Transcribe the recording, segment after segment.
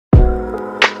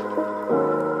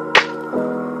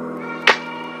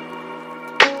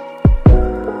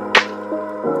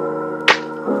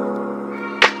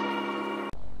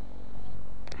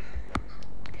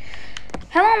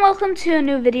welcome to a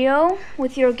new video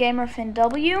with your gamer Finn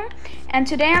W. And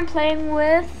today I'm playing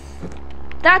with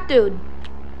that dude,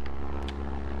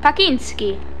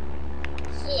 Pakinski.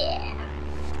 Yeah.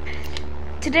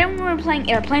 Today we're playing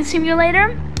Airplane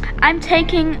Simulator. I'm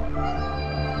taking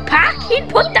Pakin,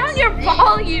 put down your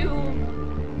volume.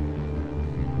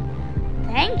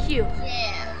 Thank you.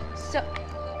 Yeah. So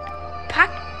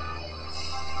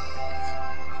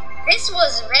This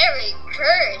was very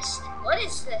cursed. What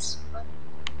is this?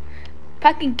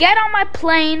 Pakin, get on my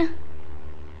plane.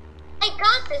 I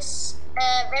got this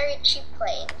very cheap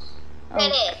plane.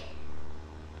 Get in.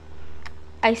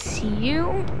 I see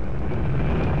you.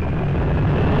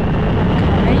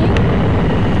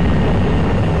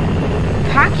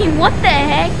 Pakin, what the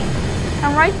heck?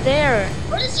 I'm right there.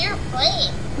 What is your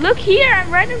plane? Look here, I'm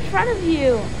right in front of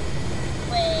you.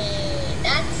 Wait,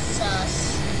 that's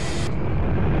sus.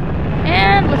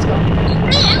 And let's go.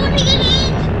 Hey, I want to get in.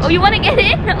 Oh, you want to get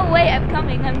in? Oh, wait, I'm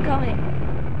coming.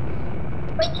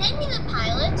 Wait, can you be the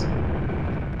pilot?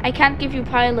 I can't give you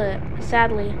pilot,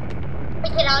 sadly.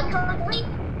 Wait, get out currently.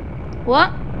 What?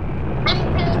 I'm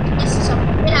gonna this is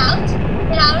something. Get out.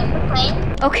 Get out of the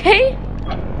plane. Okay.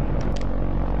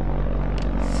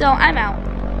 So I'm out.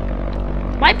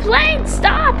 My plane!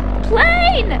 Stop!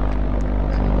 Plane!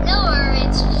 No worries,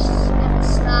 it's just gonna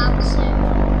stop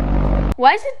soon.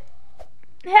 Why is it?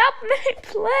 Help me,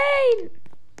 plane!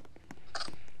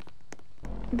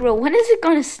 Bro, when is it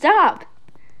gonna stop?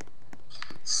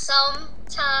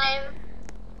 Sometime.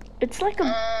 It's like a.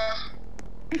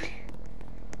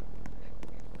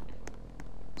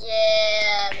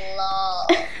 Yeah, lol.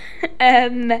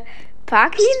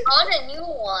 Pakin? On a new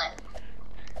one.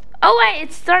 Oh wait,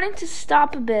 it's starting to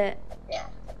stop a bit. Yeah.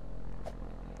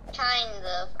 Kind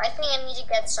of. I think I need to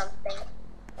get something.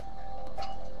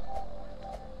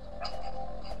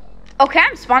 Okay,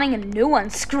 I'm spawning a new one.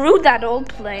 Screw that old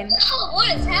plane. Oh, what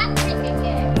is happening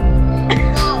again?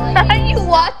 Are you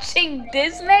watching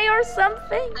Disney or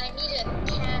something? I need a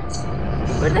cancel.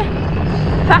 Where the?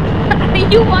 Are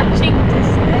you watching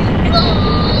Disney?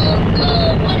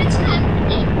 Oh, what is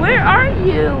happening? Where are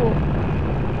you?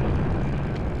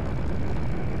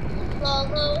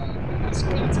 Lolo, my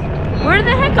screen's getting Where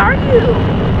the heck are you?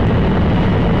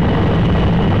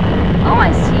 Oh,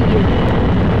 I see you.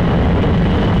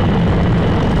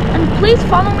 And please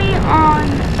follow me on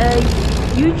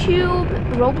YouTube,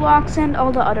 Roblox, and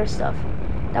all the other stuff.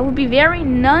 That would be very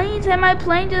nice. And my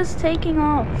plane just taking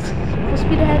off. Full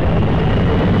speed ahead.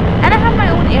 And I have my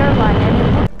own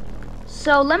airline.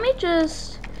 So let me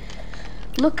just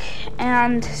look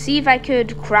and see if I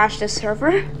could crash the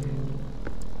server.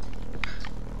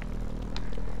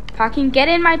 Pakin, get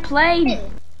in my plane. Get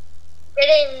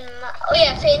in. Oh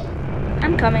yeah, Finn.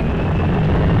 I'm coming.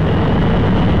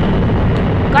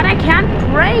 God, I can't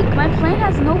brake. My plane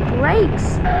has no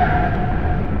brakes.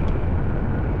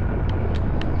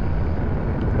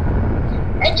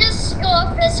 And just go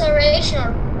off the acceleration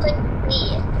or click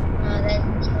B. Then,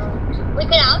 we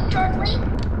get out shortly.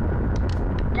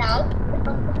 Get out.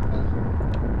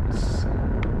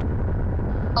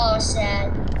 Oh,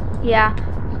 sad. Yeah.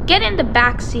 Get in the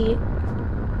back seat.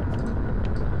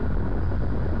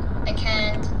 I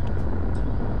can't.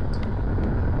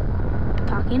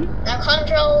 Pakin? Now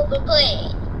control the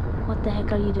plane. What the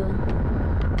heck are you doing?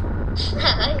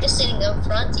 I'm just sitting in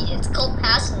front of you. It's called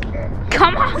passenger.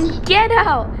 Come on, get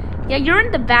out. Yeah, you're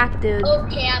in the back, dude.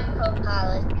 Okay, I'm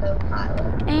co-pilot.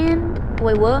 And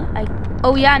wait, what?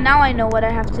 Oh yeah, now I know what I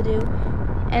have to do.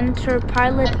 Enter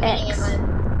pilot I'm X.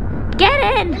 Get Get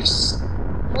in. There's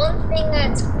one thing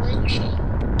that's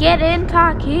glitching. Get in,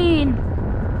 Pakin.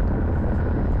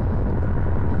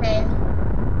 Okay.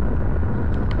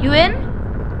 You in?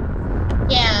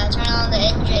 Yeah, turn on the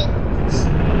engines.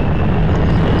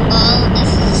 Oh,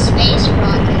 this is a space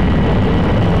rocket.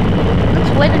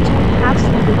 Let's wait until we have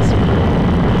some good speed.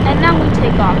 And now we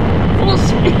take off. Full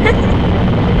speed.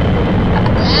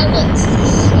 That looks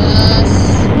sus.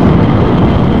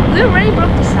 We already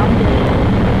broke the sound barrier.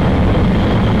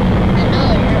 I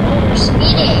know, you're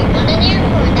overspeeding. On an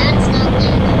airport, that's not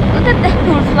legal. Look at that,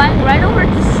 we're flying right over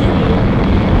the city.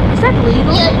 Is that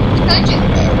legal? Yeah,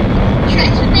 try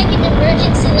to make an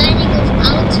emergency landing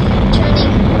without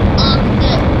turning off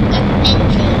the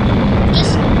engine.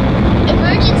 Just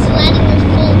emergency landing with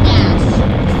full gas.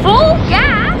 Full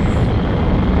gas?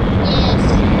 Yes.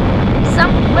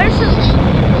 Where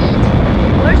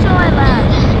shall I land?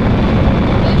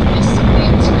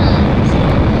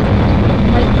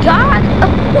 My God!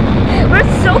 We're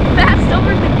so fast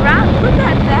over the ground. Look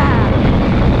at that.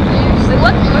 Wait,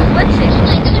 what? We're glitching. Oh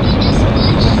my God, it is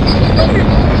glitched. That's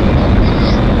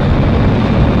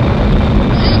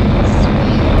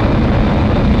weird.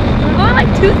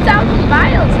 2,000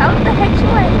 miles. How the heck should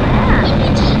I land? When you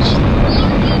touch,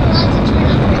 you're allowed to turn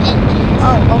off your engines.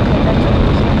 Oh, okay, that's what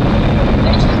you're saying.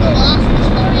 But if you go off the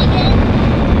story again,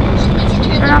 you need to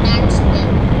turn Turn the off. max again.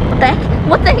 What the heck?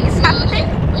 What the heck is happening?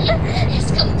 It's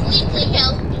completely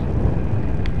healthy.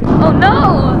 Oh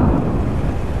no!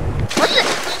 What the?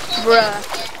 Bruh.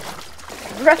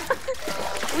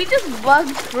 We just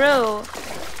bugged through.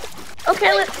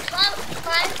 Okay,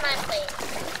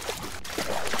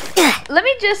 let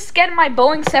me just get my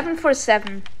Boeing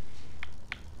 747.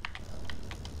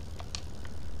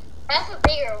 That's a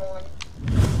bigger one.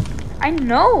 I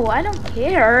know, I don't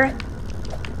care.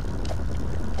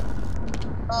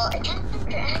 Well, I can't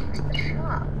interact with the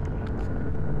shop.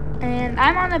 And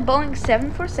I'm on a Boeing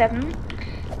 747.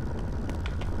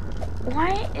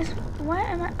 Why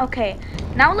am I? Okay,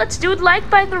 now let's do it like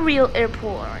by the real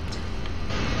airport.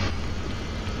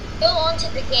 Go on to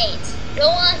the gate. Go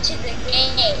on to the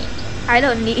gate. I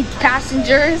don't need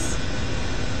passengers.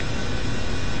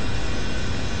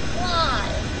 Why?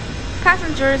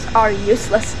 Passengers are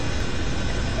useless. I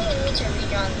think I need to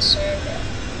rejoin the server.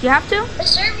 You have to? The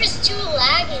server's too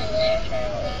laggy there,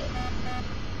 Charlie.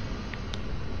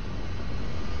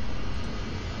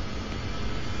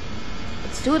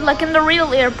 Let's do it like in the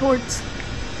real airports.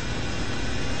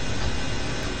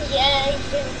 Yeah, you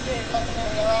can do it like in the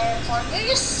real airport. You're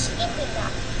just skipping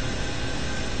that.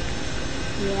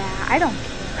 Yeah, I don't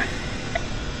care.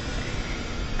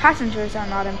 Passengers are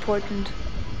not important.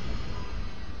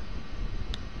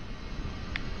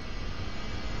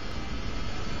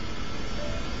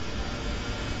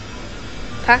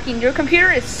 Packing, your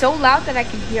computer is so loud that I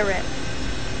can hear it.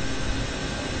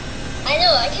 I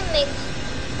know, I can make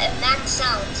a max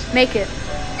sound. Make it.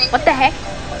 What the heck?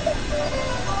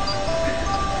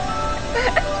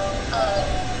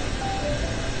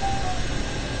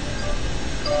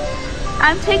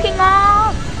 I'm taking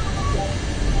off.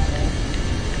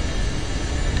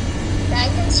 I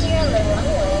can see you on the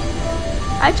runway.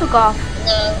 I took off.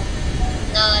 No,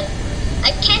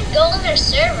 I can't go on their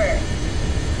server.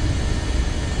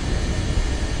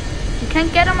 You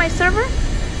can't get on my server?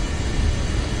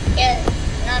 Yeah,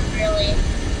 not really.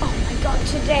 Oh my god,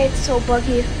 today it's so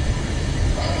buggy.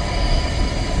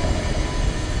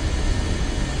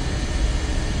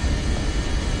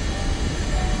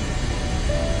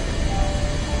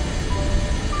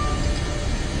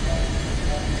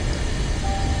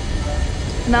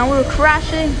 Now we're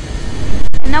crashing.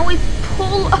 And now we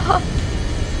pull up.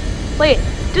 Wait,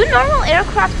 do normal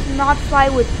aircraft not fly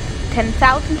with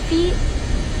 10,000 feet?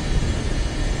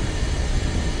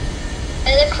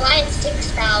 And they're flying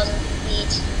 6,000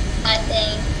 feet, I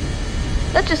think.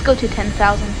 Let's just go to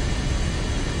 10,000.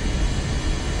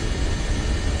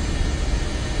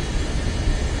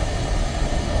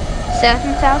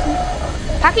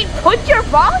 $7,000? Packing, put your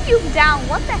volume down.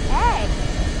 What the heck?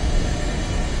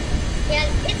 Yeah,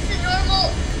 it's the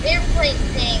normal airplane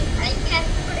thing. I can't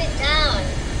put it down.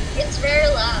 It's very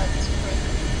loud.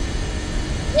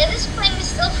 Yeah, this plane is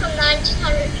still from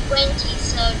 1920,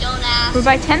 so don't ask. We're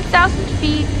by 10,000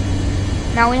 feet.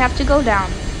 Now we have to go down.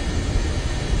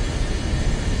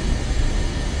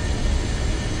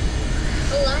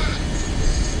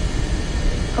 Relax.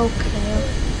 Okay.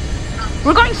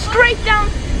 We're going straight down.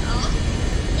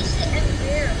 Is it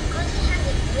Embraer? Because it has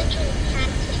a glitch and it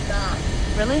can't take off.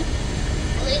 Really?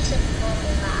 At least it's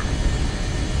normal map.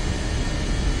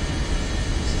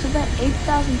 Still at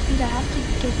 8,000 feet. I have to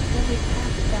get very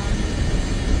fast down.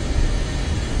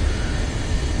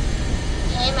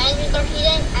 Okay, my engines are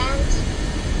heating and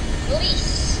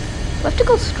release. We have to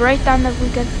go straight down if we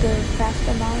get the fast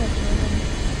amount of moving.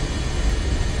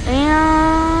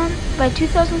 And by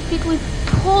 2,000 feet we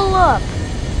pull up.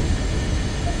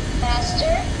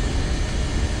 Faster.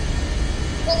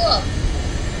 Pull up.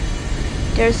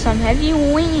 There's some heavy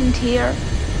wind here.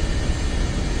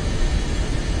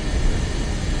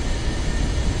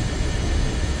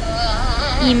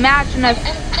 Imagine if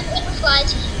I'm gonna fly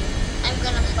to you.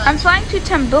 I'm flying to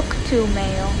Timbuktu,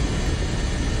 Mayo.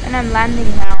 And I'm landing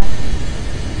now.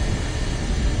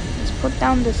 Let's put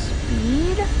down the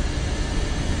speed.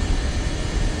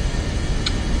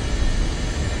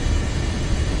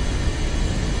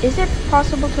 Is it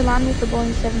possible to land with the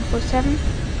Boeing 747?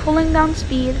 Pulling down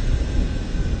speed.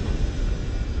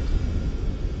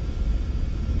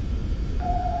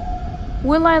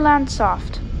 Will I land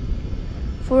soft?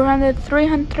 400,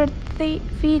 300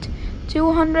 feet,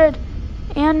 200,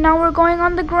 and now we're going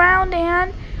on the ground,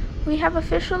 and we have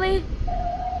officially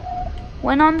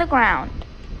went on the ground.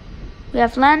 We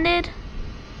have landed,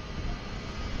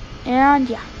 and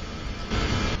yeah.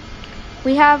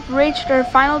 We have reached our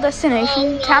final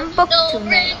destination, Timbuktu. No,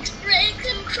 brakes,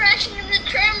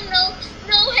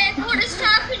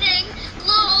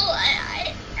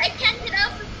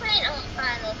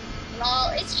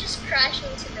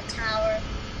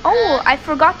 I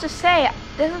forgot to say,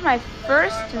 this is my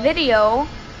first video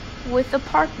with a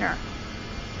partner.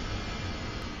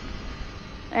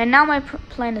 And now my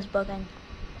plane is bugging.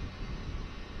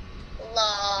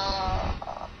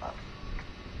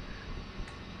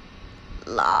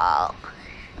 Lol.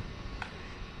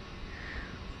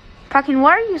 Pakin,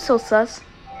 why are you so sus?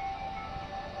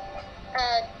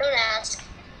 Don't ask.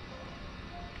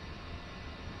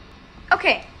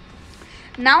 Okay.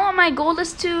 Now my goal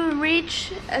is to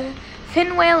reach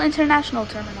Finwale International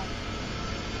Terminal.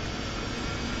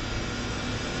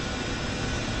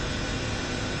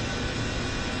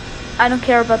 I don't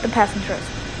care about the passengers.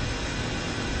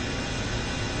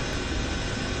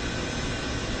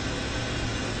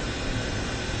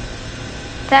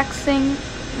 Taxing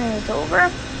is over.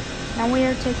 Now we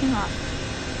are taking off.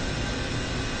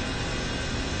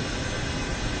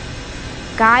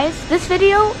 Guys, this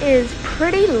video is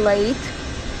pretty late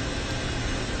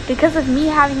because of me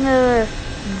having a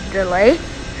delay.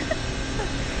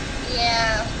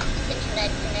 Yeah,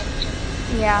 internet connection.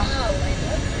 Yeah. Oh, I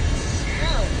love that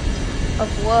sound. Of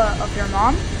what? Of your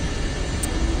mom?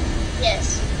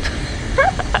 Yes.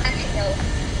 Actually, no.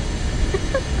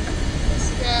 It's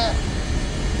the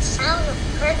sound of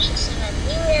purchasing a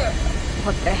new airplane.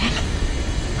 What the heck?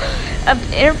 An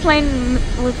airplane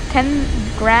with 10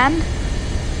 grand?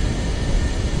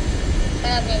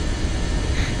 Okay.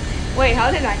 Wait,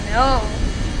 how did I know?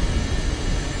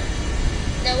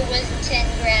 No, it wasn't 10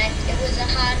 grand. It was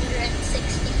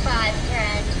 165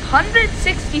 grand.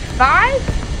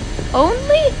 165?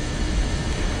 Only?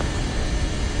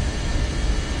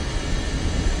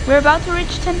 We're about to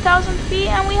reach 10,000 feet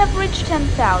and we have reached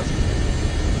 10,000.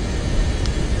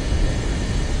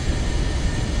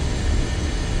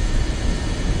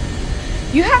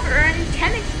 You have earned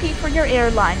 10 XP for your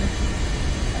airline.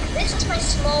 This is my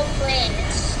small plane.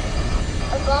 It's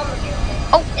a bomber plane.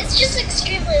 Oh. It's just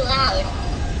extremely loud.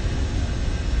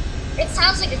 It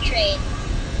sounds like a train.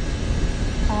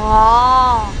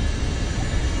 Oh.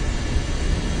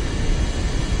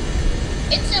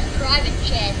 It's a private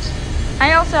jet.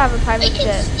 I also have a private It can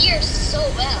jet. steer so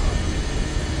well.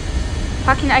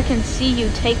 Pakin, I can see you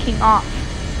taking off.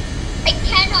 I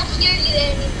cannot hear you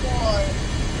anymore.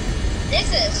 This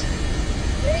is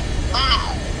really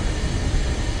loud.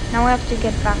 Now we have to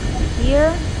get back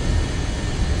here.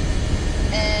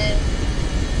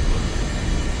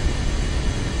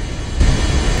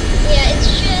 Yeah, it's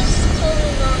just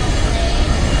totally normal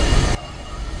plane.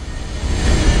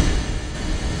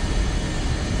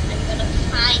 I'm gonna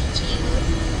find you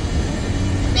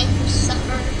and make you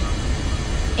suffer.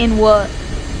 In what?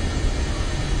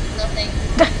 Nothing.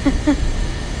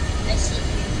 I see you.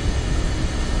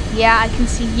 Yeah, I can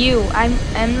see you.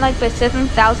 I'm like by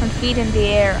 7,000 feet in the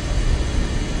air.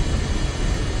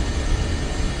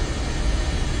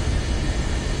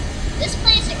 This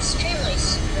plane is extremely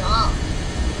strong.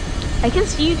 I can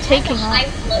see you taking It has a high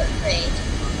off. float rate.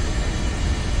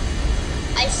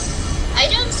 I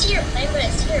don't see your plane, but I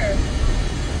see your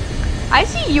I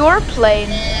see your plane.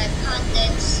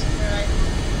 contents.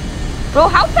 Bro,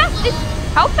 how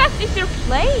fast is your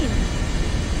plane?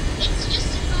 It's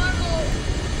just a normal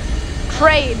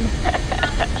Train.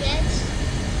 jet.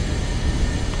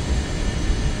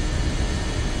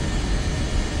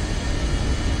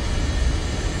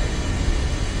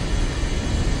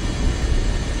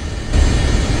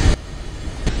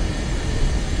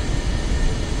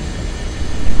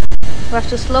 We have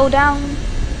to slow down.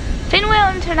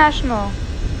 Finwale International.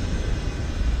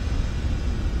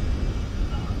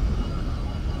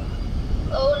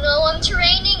 Oh no, I'm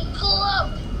terraining. Pull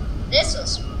up. This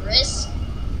was risky.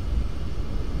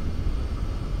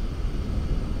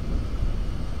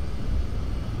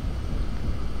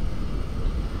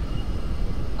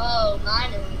 Oh,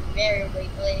 mine is very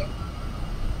wiggly.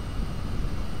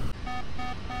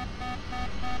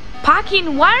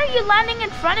 Pakin, why are you landing in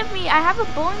front of me? I have a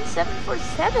Boeing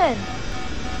 747.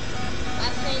 My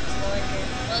plane's larger.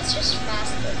 Well, it's just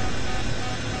faster.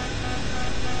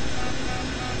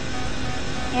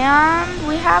 And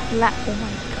we have oh my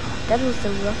god, that was the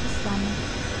roughest landing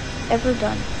ever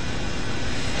done.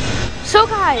 So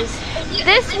guys, I'm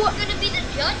this was gonna be the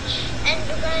judge, and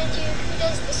we're going to who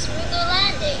does the smoother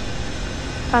landing.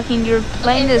 Pakin, your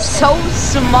plane Okay, is so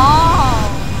small.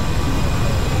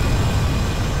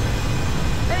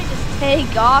 Let me just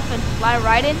take off and fly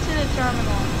right into the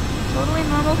terminal. Totally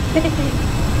normal thing.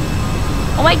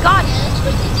 Oh my god. Yeah, that's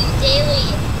what you do daily.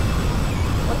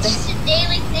 What It's just a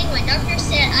daily thing. My doctor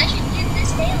said I should do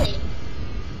this daily.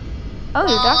 Oh,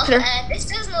 your doctor. This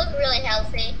doesn't look really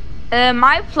healthy.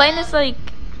 My plane is like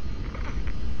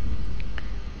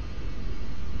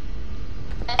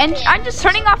And I'm just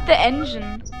turning off the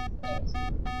engine.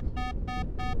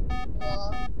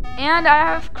 And I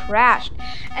have crashed.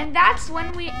 And that's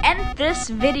when we end this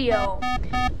video.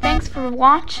 Thanks for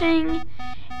watching.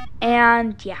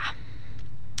 And yeah.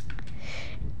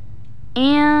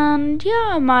 And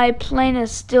yeah, my plane is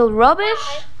still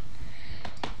rubbish.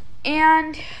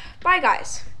 And bye,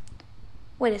 guys.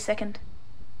 Wait a second.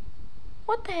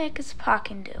 What the heck is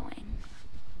Parkin doing?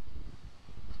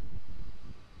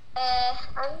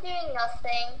 I'm doing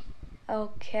nothing.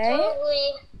 Okay.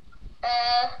 Totally,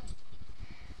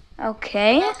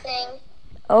 Okay. nothing.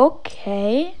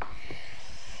 Okay.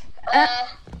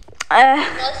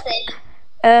 Nothing.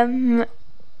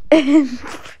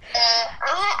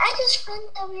 I just found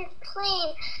a weird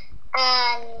plane,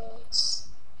 and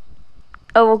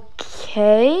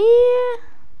Okay.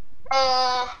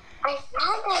 I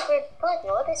found a weird button.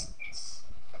 What is this?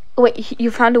 Wait,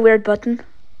 you found a weird button?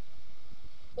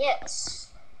 Yes.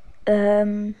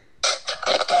 Wait.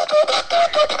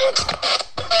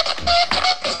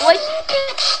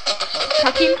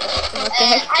 Hakim? What the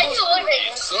heck? I know what it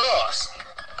is.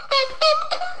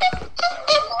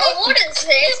 What is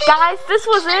this? Guys, this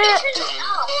was it.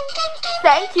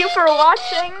 Thank you for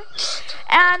watching.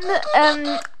 And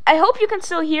I hope you can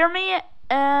still hear me.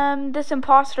 This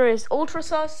imposter is Ultra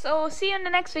Sus. So see you in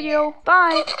the next video.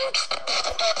 Bye.